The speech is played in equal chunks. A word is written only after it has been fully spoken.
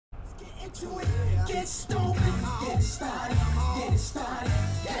into it. Get stupid, get it started, get it started,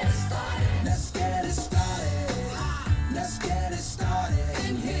 get it started. Let's get it started. Let's get it started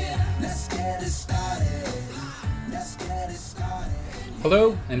in here. Let's get it started. Let's get it started.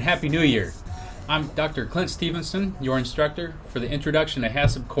 Hello and Happy New Year. I'm Dr. Clint Stevenson, your instructor for the Introduction to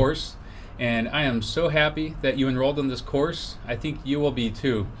HACCP course, and I am so happy that you enrolled in this course. I think you will be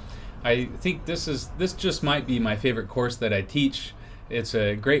too. I think this just might be my favorite course that I teach. It's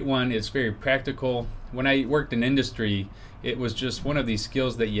a great one. It's very practical. When I worked in industry, it was just one of these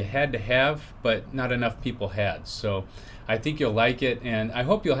skills that you had to have, but not enough people had. So I think you'll like it, and I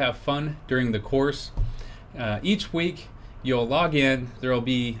hope you'll have fun during the course. Each week, you'll log in. There will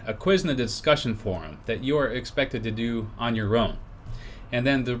be a quiz and a discussion forum that you are expected to do on your own. And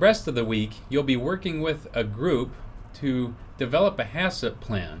then the rest of the week, you'll be working with a group to develop a HACCP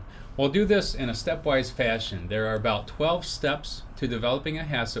plan. We'll do this in a stepwise fashion. There are about 12 steps to developing a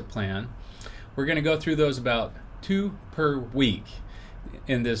HACCP plan. We're going to go through those about 2 per week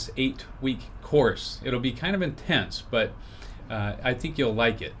in this 8-week course. It'll be kind of intense, but I think you'll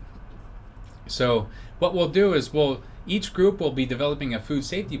like it. So what we'll do is each group will be developing a food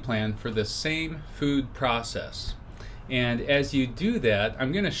safety plan for the same food process. And as you do that,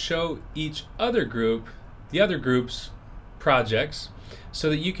 I'm going to show each other group, the other group's projects, so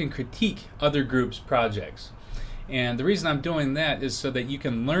that you can critique other groups' projects. And the reason I'm doing that is so that you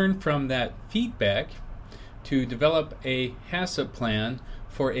can learn from that feedback to develop a HACCP plan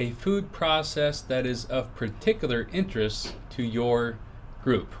for a food process that is of particular interest to your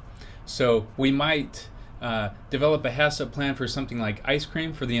group. So we might develop a HACCP plan for something like ice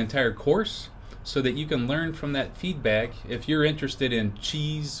cream for the entire course, so that you can learn from that feedback. If you're interested in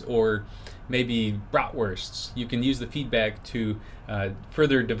cheese or maybe bratwursts, you can use the feedback to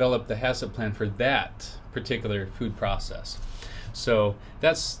further develop the HACCP plan for that particular food process. So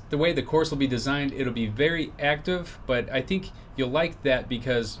that's the way the course will be designed. It'll be very active, but I think you'll like that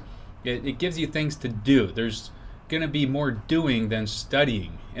because it gives you things to do. There's going to be more doing than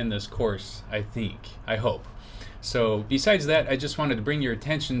studying in this course, I hope. So besides that, I just wanted to bring your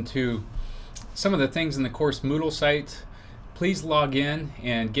attention to some of the things in the course Moodle site. Please log in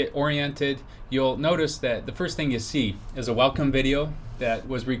and get oriented. You'll notice that the first thing you see is a welcome video that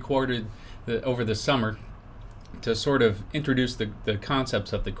was recorded over the summer to sort of introduce the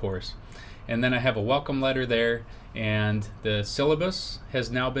concepts of the course. And then I have a welcome letter there, and the syllabus has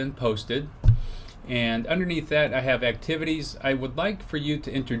now been posted. And underneath that, I have activities. I would like for you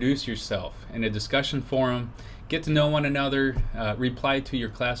to introduce yourself in a discussion forum, get to know one another, reply to your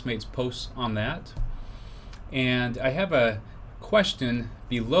classmates' posts on that. And I have a question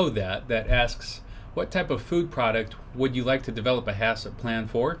below that asks, what type of food product would you like to develop a HACCP plan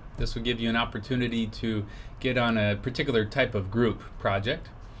for? This will give you an opportunity to get on a particular type of group project.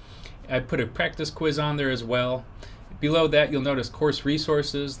 I put a practice quiz on there as well. Below that, you'll notice course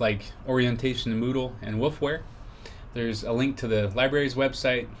resources like Orientation to Moodle and Wolfware. There's a link to the library's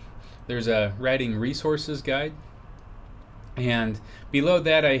website. There's a writing resources guide. And below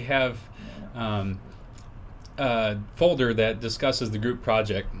that, I have a folder that discusses the group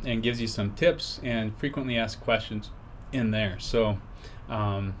project and gives you some tips and frequently asked questions in there. So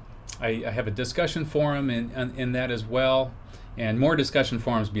I have a discussion forum in that as well, and more discussion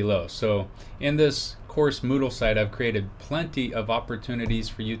forums below. So in this course Moodle site, I've created plenty of opportunities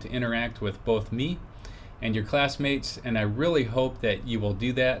for you to interact with both me and your classmates, and I really hope that you will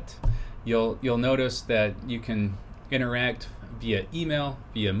do that. You'll notice that you can interact via email,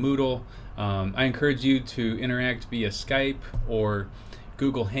 via Moodle. I encourage you to interact via Skype or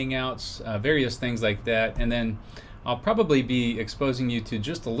Google Hangouts, various things like that. And then I'll probably be exposing you to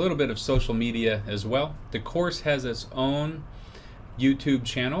just a little bit of social media as well. The course has its own YouTube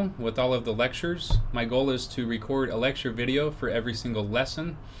channel with all of the lectures. My goal is to record a lecture video for every single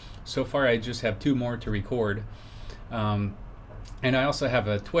lesson. So far I just have 2 more to record. And I also have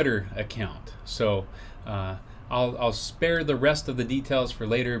a Twitter account. So I'll spare the rest of the details for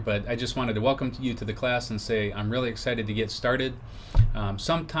later, but I just wanted to welcome you to the class and say I'm really excited to get started.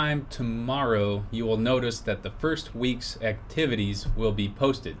 Sometime tomorrow you will notice that the first week's activities will be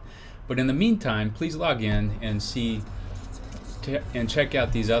posted. But in the meantime, please log in and and check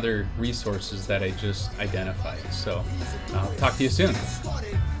out these other resources that I just identified. So I'll talk to you soon.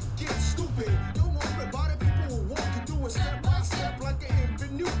 Get stupid.